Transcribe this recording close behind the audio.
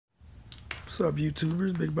What's up,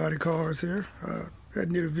 YouTubers? Big Body Cars here.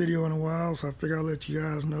 Hadn't did a video in a while, so I figured I'll let you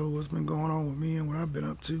guys know what's been going on with me and what I've been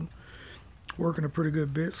up to. Working a pretty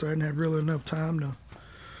good bit, so I hadn't had really enough time to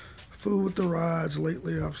fool with the rides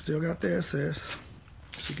lately. I've still got the SS,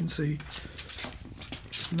 as you can see.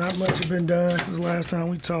 Not much has been done since the last time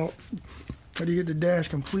we talked. Had to get the dash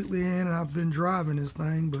completely in, and I've been driving this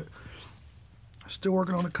thing, but still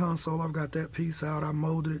working on the console. I've got that piece out. I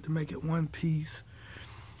molded it to make it one piece.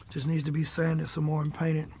 Just needs to be sanded some more and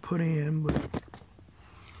painted and put in.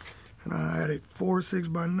 And I added 4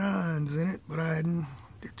 6x9s in it, but I hadn't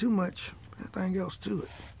did too much anything else to it.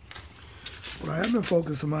 What I have been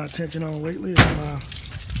focusing my attention on lately is my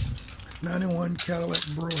 91 Cadillac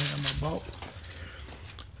Brougham I bought.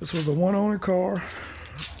 This was a one-owner car.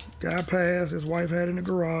 Guy passed, his wife had it in the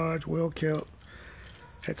garage, well kept.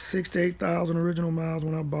 Had 6,000 to 8,000 original miles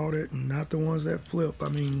when I bought it, and not the ones that flip. I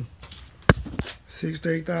mean, 6,000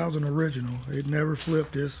 to 8,000 original. It never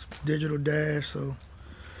flipped, this digital dash, so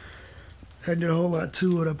hadn't did a whole lot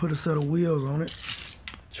to it. I put a set of wheels on it.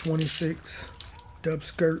 26 dub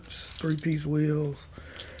skirts, 3-piece wheels.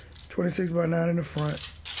 26x9 in the front.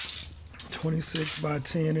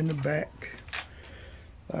 26x10 in the back.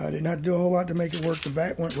 I did not do a whole lot to make it work. The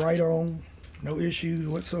back went right on. No issues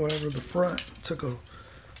whatsoever. The front took a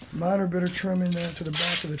minor bit of trimming there to the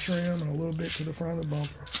back of the trim and a little bit to the front of the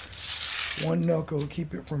bumper. One knuckle will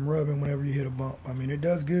keep it from rubbing whenever you hit a bump. I mean, it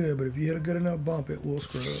does good, but if you hit a good enough bump, it will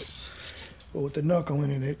scrub. But with the knuckle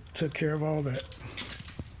in it, it took care of all that.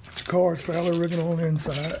 The car is fairly original on the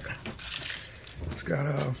inside. It's got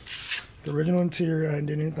the original interior. I hadn't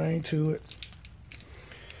did anything to it.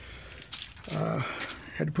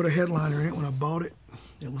 Had to put a headliner in it when I bought it.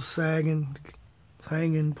 It was sagging,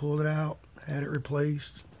 hanging, pulled it out, had it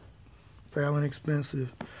replaced. Fairly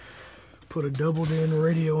inexpensive. Put a doubled-in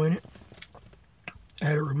radio in it.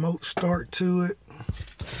 Added a remote start to it.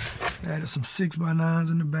 Added some 6x9s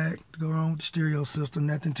in the back to go on with the stereo system.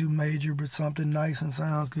 Nothing too major, but something nice and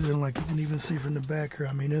sounds good. And like you can even see from the back here,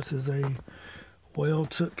 I mean, this is a well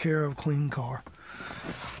took care of clean car.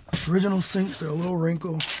 Original sinks, they're a little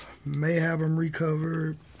wrinkled. May have them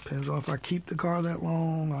recovered. Depends on if I keep the car that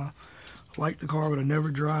long. I like the car, but I never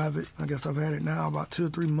drive it. I guess I've had it now about 2 or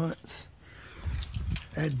 3 months.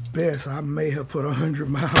 At best, I may have put 100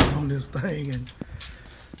 miles on this thing, and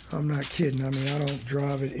I'm not kidding. I mean, I don't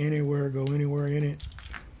drive it anywhere, go anywhere in it.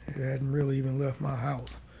 It hadn't really even left my house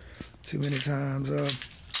too many times.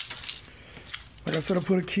 Like I said, I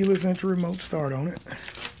put a keyless entry remote start on it.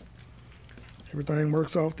 Everything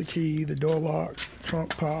works off the key, the door lock,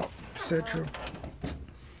 trunk pop, etc.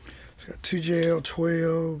 It's got 2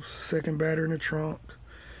 JL12s, second battery in the trunk.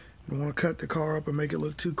 You don't want to cut the car up and make it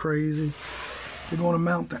look too crazy. Didn't want to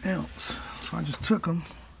mount the amps, so I just took them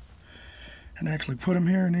and actually put them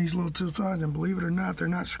here in these little 2 sides, and believe it or not, they're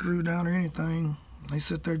not screwed down or anything. They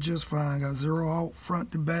sit there just fine. Got 0 out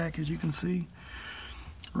front to back, as you can see.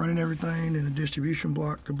 Running everything in a distribution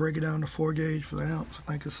block to break it down to 4 gauge for the amps.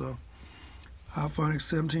 I think it's a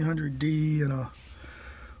Hiphonics 1700D and a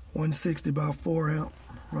 160x4 amp.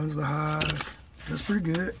 Runs the highs. That's pretty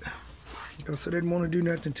good. Like I said, I didn't want to do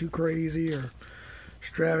nothing too crazy or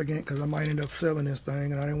extravagant because I might end up selling this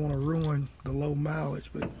thing, and I didn't want to ruin the low mileage.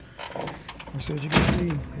 But so as you can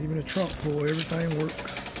see, even the trunk pull, everything works.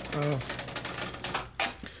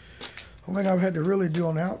 Only thing I've had to really do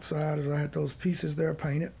on the outside is I had those pieces there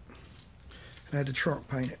painted, and I had the trunk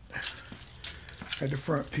painted. I had the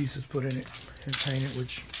front pieces put in it and painted,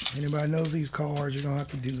 which anybody knows these cars, you don't have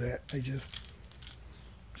to do that. They just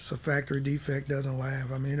a factory defect, doesn't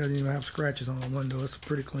laugh. I mean, it doesn't even have scratches on the window. It's a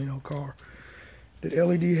pretty clean old car. Did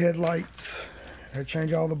LED headlights. I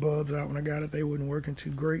changed all the bulbs out when I got it. They wasn't working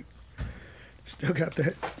too great. Still got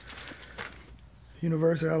that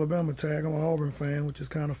University of Alabama tag. I'm an Auburn fan, which is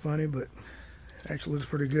kind of funny, but actually looks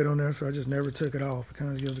pretty good on there, so I just never took it off. It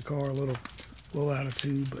kind of gives the car a little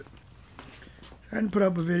attitude, but I hadn't put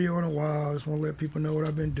up a video in a while. I just want to let people know what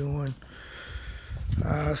I've been doing.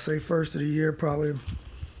 I say first of the year, probably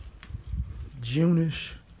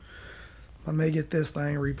June-ish. I may get this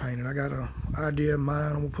thing repainted. I got an idea in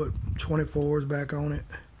mind. I'm going to put 24s back on it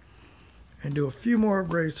and do a few more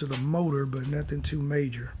upgrades to the motor, but nothing too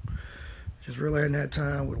major. Just really hadn't had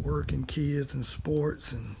time with work and kids and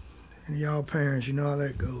sports, and y'all parents, you know how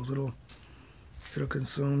that goes. It'll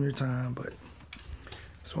consume your time, but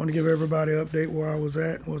just want to give everybody an update where I was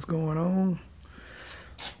at and what's going on.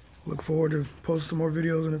 Look forward to posting some more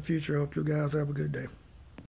videos in the future. I hope you guys have a good day.